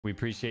We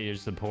appreciate your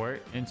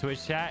support in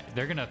Twitch chat.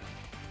 They're gonna...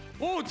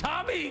 Oh,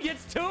 Tommy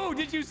gets 2.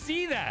 Did you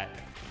see that?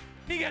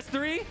 He gets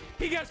 3.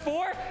 He gets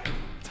 4.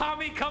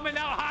 Tommy coming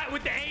out hot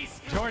with the ace.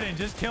 Jordan,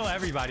 just kill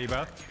everybody,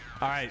 bro.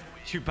 All right,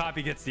 shoot.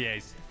 Poppy gets the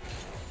ace.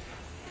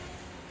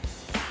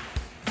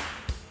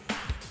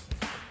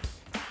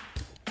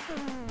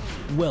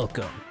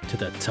 Welcome to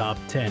the top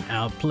 10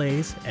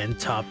 outplays and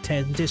top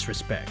 10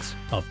 disrespects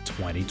of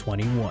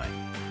 2021.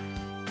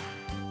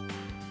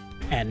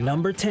 At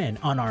number 10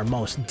 on our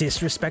most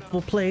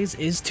disrespectful plays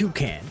is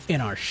Toucan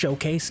in our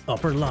showcase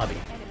upper lobby,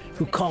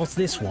 who calls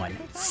this one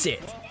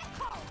Sit.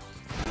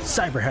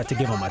 Cyber had to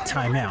give him a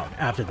timeout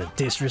after the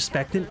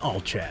disrespect in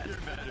all chat.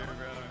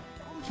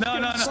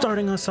 No.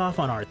 Starting us off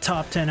on our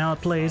top 10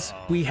 outplays,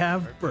 we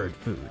have Bird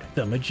Food,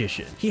 the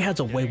Magician. He has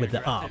a way with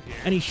the op,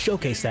 and he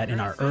showcased that in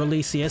our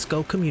early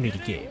CSGO community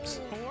games.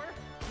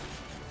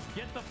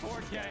 Get the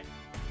 4K.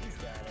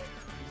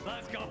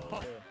 Let's go.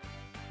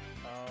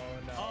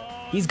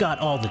 He's got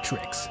all the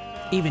tricks,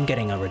 even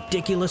getting a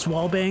ridiculous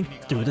wallbang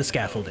through the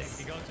scaffolding.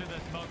 He goes to the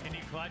smoke and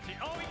he clutches.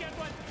 Oh, he gets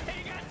one.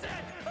 He gets it.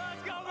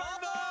 Let's go,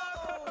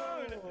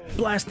 Bird Food.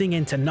 Blasting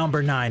into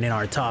number 9 in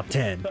our top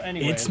 10,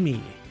 it's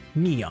me,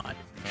 Neon,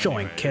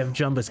 showing Kev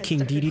Jumba's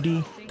King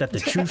DDD that the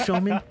true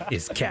showman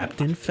is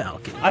Captain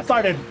Falcon. I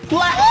started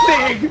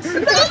blasting!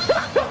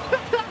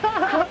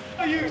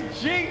 You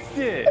jinxed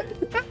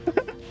it!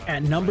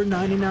 At number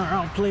 9 in our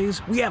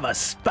outplays, we have a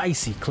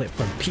spicy clip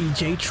from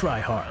PJ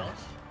Tryhard.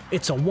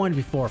 It's a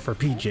 1v4 for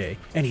PJ,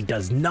 and he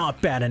does not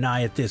bat an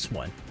eye at this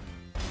one.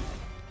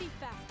 Be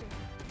faster.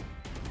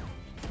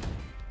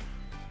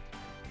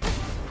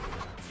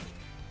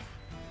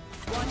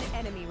 One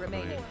enemy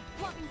remaining.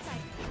 Blocking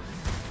sight.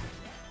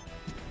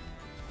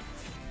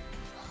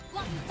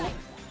 Blocking sight.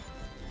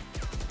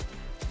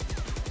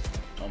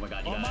 Oh my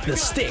god, you got The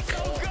stick,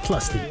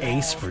 plus the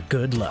ace for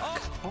good luck.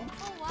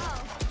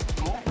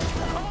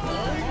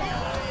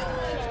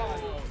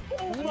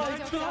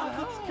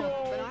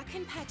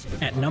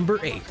 At number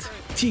 8,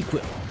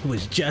 T-Quill, who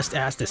is just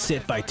asked to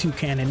sit by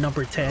Toucan in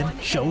number 10,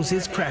 shows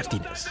his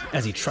craftiness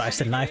as he tries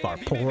to knife our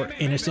poor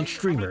innocent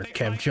streamer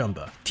Kev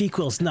Jumba.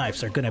 T-Quill's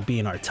knives are gonna be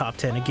in our top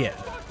 10 again.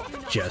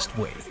 Just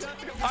wait.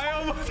 I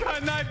almost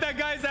got knifed. That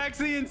guy's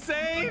actually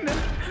insane.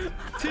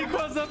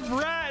 T-Quill's a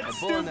brat,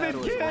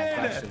 stupid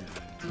kid.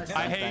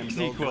 I hate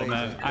T-Quill,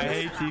 man. I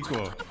hate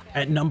T-Quill.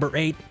 At number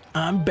 8,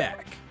 I'm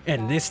back.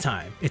 And this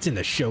time, it's in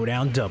the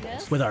showdown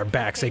doubles. With our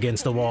backs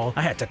against the wall,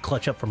 I had to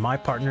clutch up for my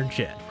partner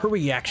Jen. Her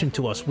reaction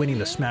to us winning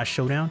the Smash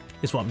Showdown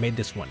is what made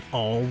this one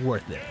all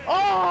worth it.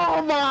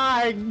 Oh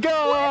my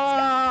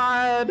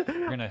god!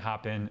 We're gonna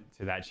hop in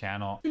to that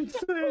channel. Let's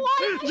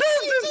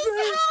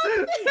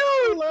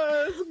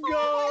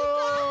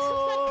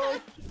go!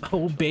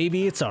 Oh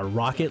baby, it's our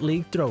Rocket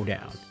League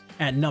throwdown.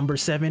 At number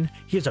 7,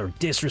 here's our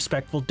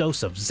disrespectful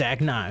dose of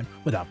Zag9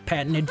 with a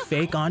patented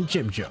fake on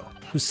Jimjo,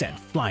 who sent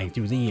flying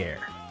through the air.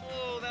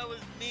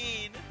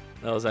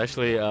 That was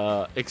actually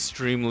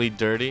extremely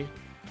dirty.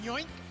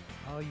 Yoink.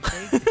 Oh, you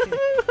faked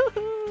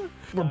it.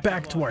 We're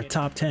back to our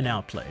top 10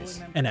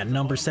 outplays, and at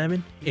number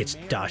 7, it's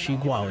Dashi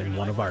Gua in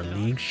one of our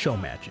league show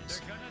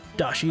matches.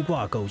 Dashi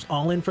Gua goes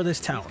all in for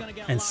this tower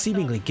and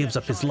seemingly gives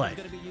up his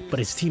life, but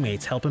his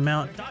teammates help him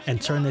out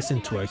and turn this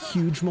into a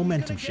huge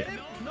momentum shift.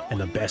 And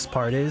the best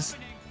part is,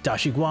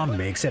 Dashi Gua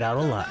makes it out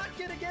alive.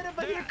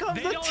 But here comes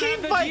They the don't team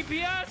have the fight!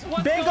 DPS.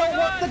 What's Bango going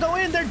wants on? to go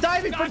in, they're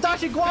diving for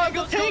Dashi Gua to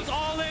Bango take! goes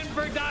all in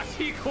for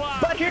Dashi Gua.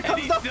 But here and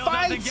comes he the still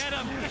doesn't fight! get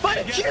him. But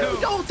And guess huge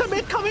who?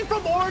 ultimate coming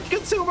from Orange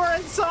Consumer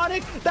and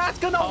Sonic! That's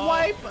gonna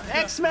wipe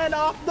X-Men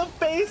off the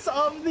face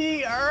of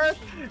the earth!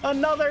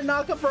 Another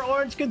knockup for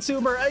Orange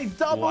Consumer, a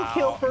double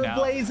kill for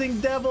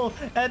Blazing Devil,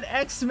 and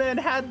X-Men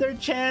had their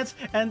chance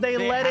and they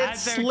let had it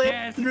their slip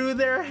chance. through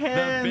their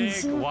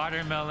hands. The big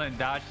watermelon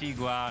Dashi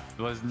Gua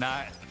was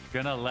not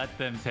gonna let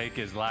them take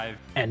his life.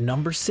 At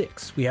number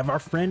 6, we have our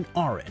friend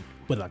Aaron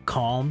with a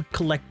calm,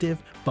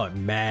 collective, but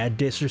mad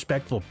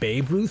disrespectful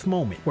Babe Ruth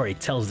moment where he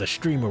tells the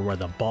streamer where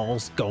the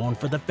ball's going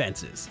for the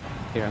fences.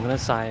 Here, I'm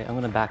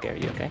gonna back air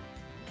you, okay?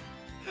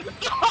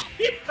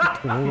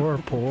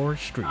 Poor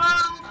streamer.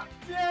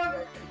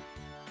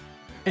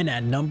 And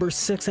at number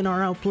 6 in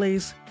our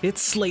outplays,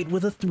 it's Slate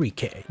with a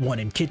 3K. One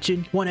in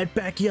kitchen, one at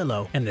back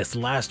yellow, and this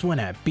last one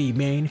at B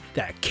main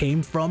that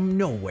came from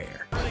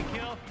nowhere.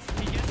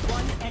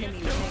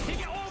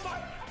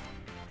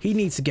 He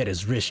needs to get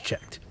his wrist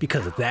checked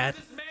because that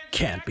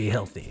can't be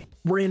healthy.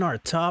 We're in our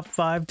top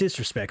 5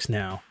 disrespects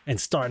now, and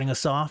starting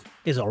us off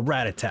is a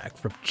rat attack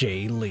from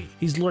Jay Lee.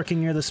 He's lurking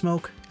near the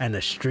smoke, and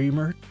the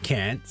streamer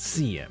can't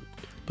see him.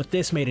 But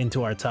this made it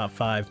into our top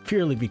 5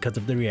 purely because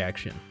of the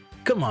reaction.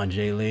 Come on,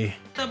 Jay Lee.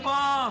 The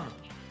bomb.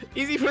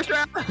 Easy first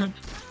round.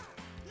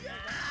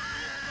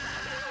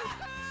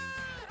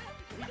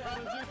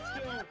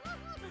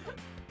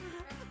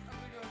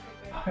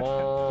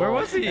 Where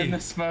was he? In the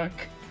smoke.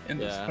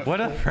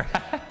 What a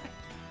rat.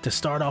 To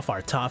start off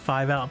our top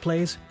 5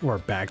 outplays, we're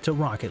back to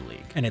Rocket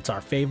League, and it's our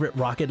favorite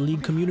Rocket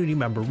League community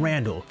member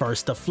Randall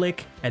first to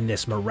flick, and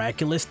this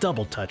miraculous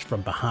double touch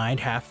from behind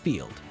half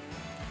field.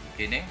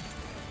 Getting.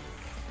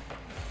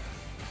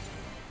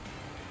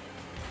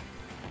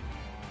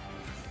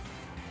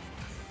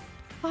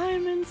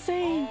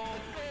 insane.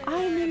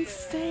 I'm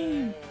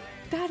insane.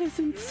 That is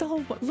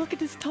insane. Look at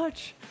this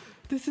touch.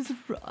 This is.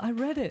 I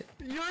read it.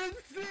 You're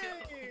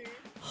insane!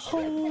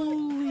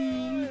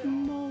 Holy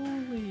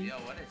moly.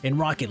 In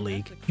Rocket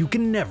League, you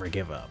can never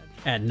give up.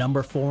 At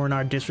number 4 in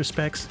our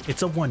disrespects,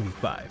 it's a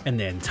 1v5, and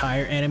the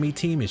entire enemy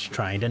team is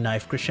trying to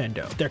knife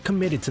Crescendo. They're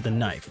committed to the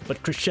knife,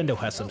 but Crescendo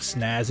has some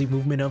snazzy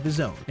movement of his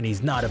own, and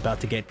he's not about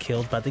to get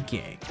killed by the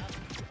gang.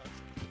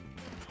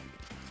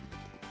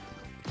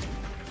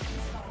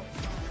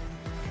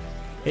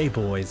 Hey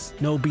boys,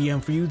 no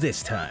BM for you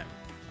this time.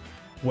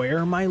 Where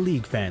are my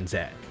League fans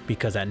at?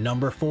 Because at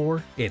number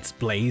 4, it's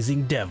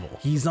Blazing Devil.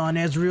 He's on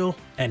Ezreal,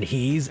 and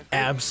he's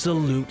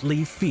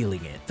absolutely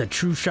feeling it. The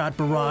true shot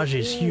barrage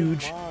is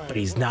huge, but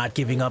he's not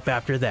giving up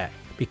after that,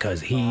 because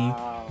he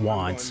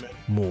wants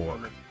more.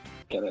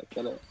 Get it.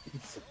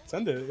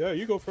 Send it. Yeah,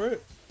 you go for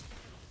it.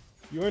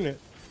 You earn it.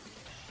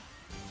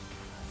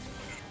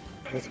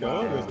 Let's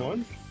go. There's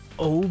one.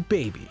 Oh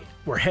baby.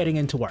 We're heading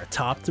into our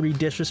top 3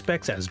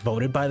 disrespects as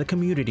voted by the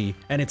community,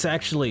 and it's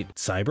actually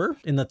Cyber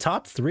in the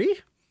top 3?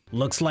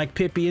 Looks like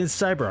Pippi and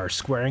Cyber are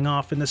squaring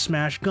off in the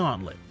Smash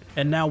Gauntlet.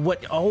 And now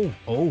what? Oh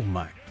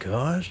my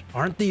gosh.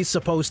 Aren't these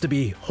supposed to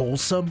be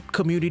wholesome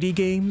community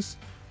games?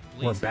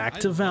 We're back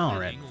to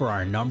Valorant for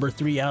our number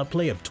 3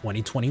 outplay of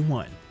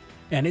 2021.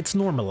 And it's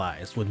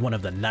normalized with one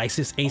of the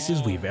nicest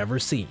aces we've ever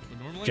seen.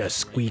 Just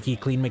squeaky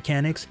clean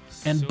mechanics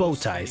and bow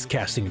ties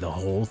casting the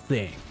whole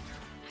thing.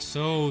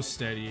 So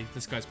steady.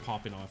 This guy's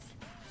popping off.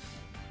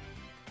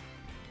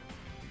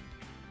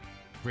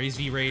 Raise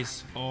v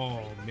raise.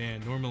 Oh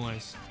man,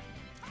 normalize.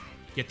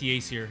 Get the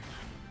ace here.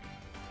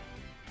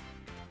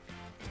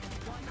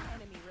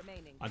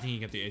 I think you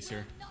get the ace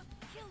here.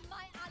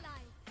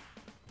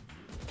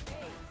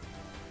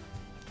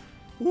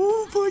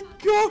 Oh my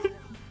god!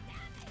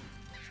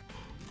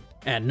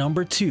 At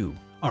number 2,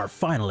 our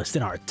finalist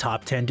in our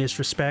top 10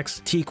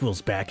 disrespects,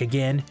 Tequil's back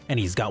again, and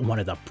he's got one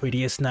of the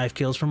prettiest knife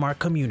kills from our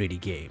community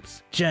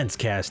games. Jen's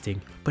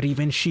casting, but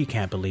even she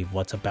can't believe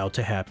what's about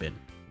to happen.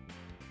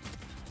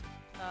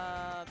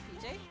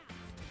 PJ?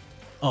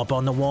 Up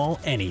on the wall,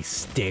 and he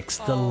sticks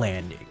the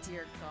landing.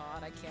 Dear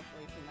God, I can't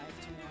believe he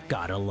knifed me.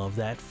 Gotta love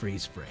that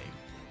freeze frame.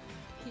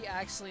 He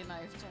actually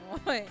knifed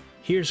me.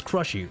 Here's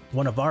Crushy,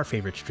 one of our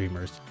favorite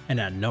streamers, and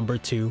at number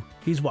 2,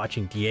 he's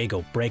watching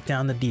Diego break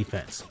down the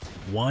defense,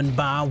 one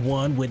by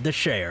one with the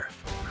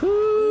sheriff.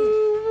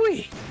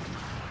 Hoo-wee!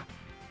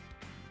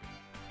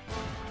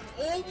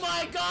 Oh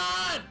my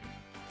god!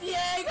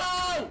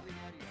 Diego!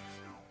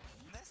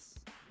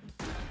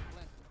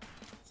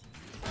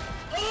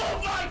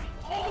 Oh my!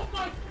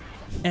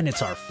 And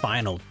it's our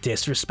final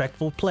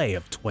disrespectful play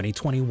of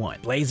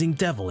 2021. Blazing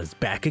Devil is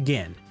back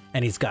again,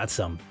 and he's got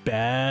some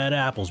bad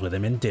apples with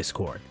him in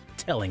Discord,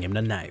 telling him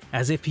to knife,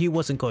 as if he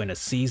wasn't going to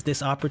seize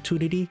this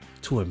opportunity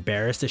to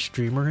embarrass the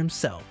streamer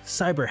himself.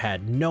 Cyber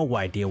had no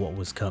idea what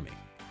was coming.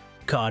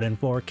 Caught in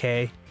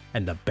 4K,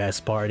 and the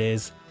best part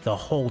is, the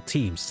whole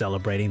team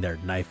celebrating their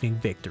knifing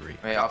victory.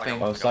 Wait, I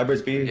think. Oh,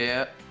 Cyber's B.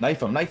 Yeah.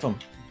 Knife him.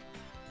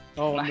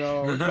 Oh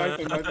no. Knife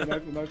him.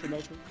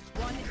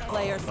 One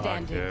player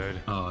standing. Dude.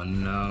 Oh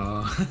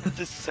no.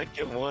 The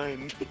second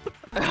one.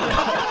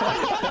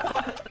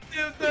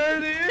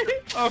 230.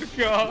 Oh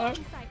god.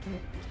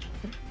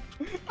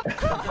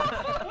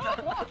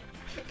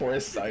 Poor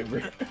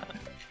Cyber.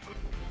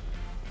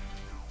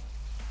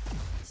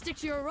 Stick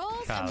to your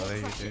roles.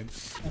 Golly, dude.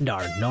 And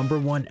our number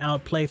 1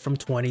 outplay from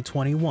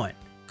 2021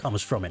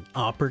 comes from an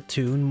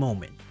opportune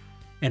moment.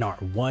 In our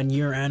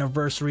 1-year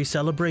anniversary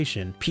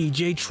celebration,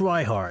 PJ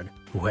Tryhard,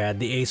 who had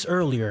the ace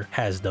earlier,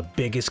 has the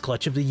biggest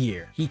clutch of the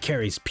year. He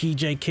carries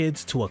PJ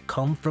Kids to a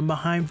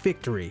come-from-behind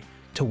victory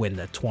to win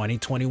the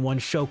 2021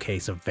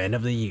 Showcase Event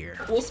of the Year.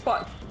 We'll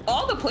spot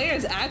all the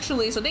players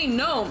actually, so they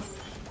know.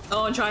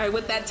 Oh, and Tryhard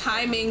with that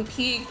timing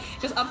peak,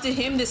 just up to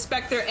him, this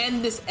Spectre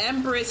and this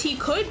Empress. He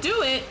could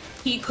do it,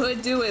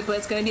 but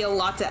it's gonna be a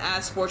lot to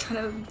ask for.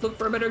 Trying to look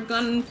for a better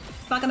gun,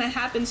 it's not gonna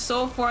happen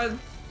so far. I'm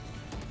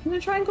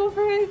gonna try and go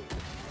for it.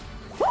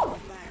 Woo!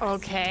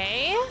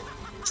 Okay.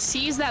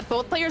 Sees that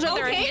both players are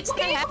there and hits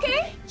the head.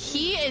 Okay.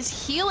 He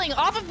is healing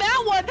off of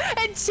that one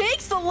and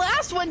takes the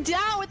last one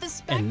down with the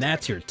Spectre. And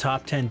that's your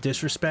top 10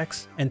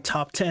 disrespects and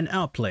top 10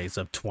 outplays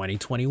of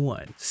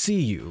 2021. See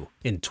you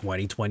in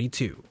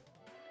 2022.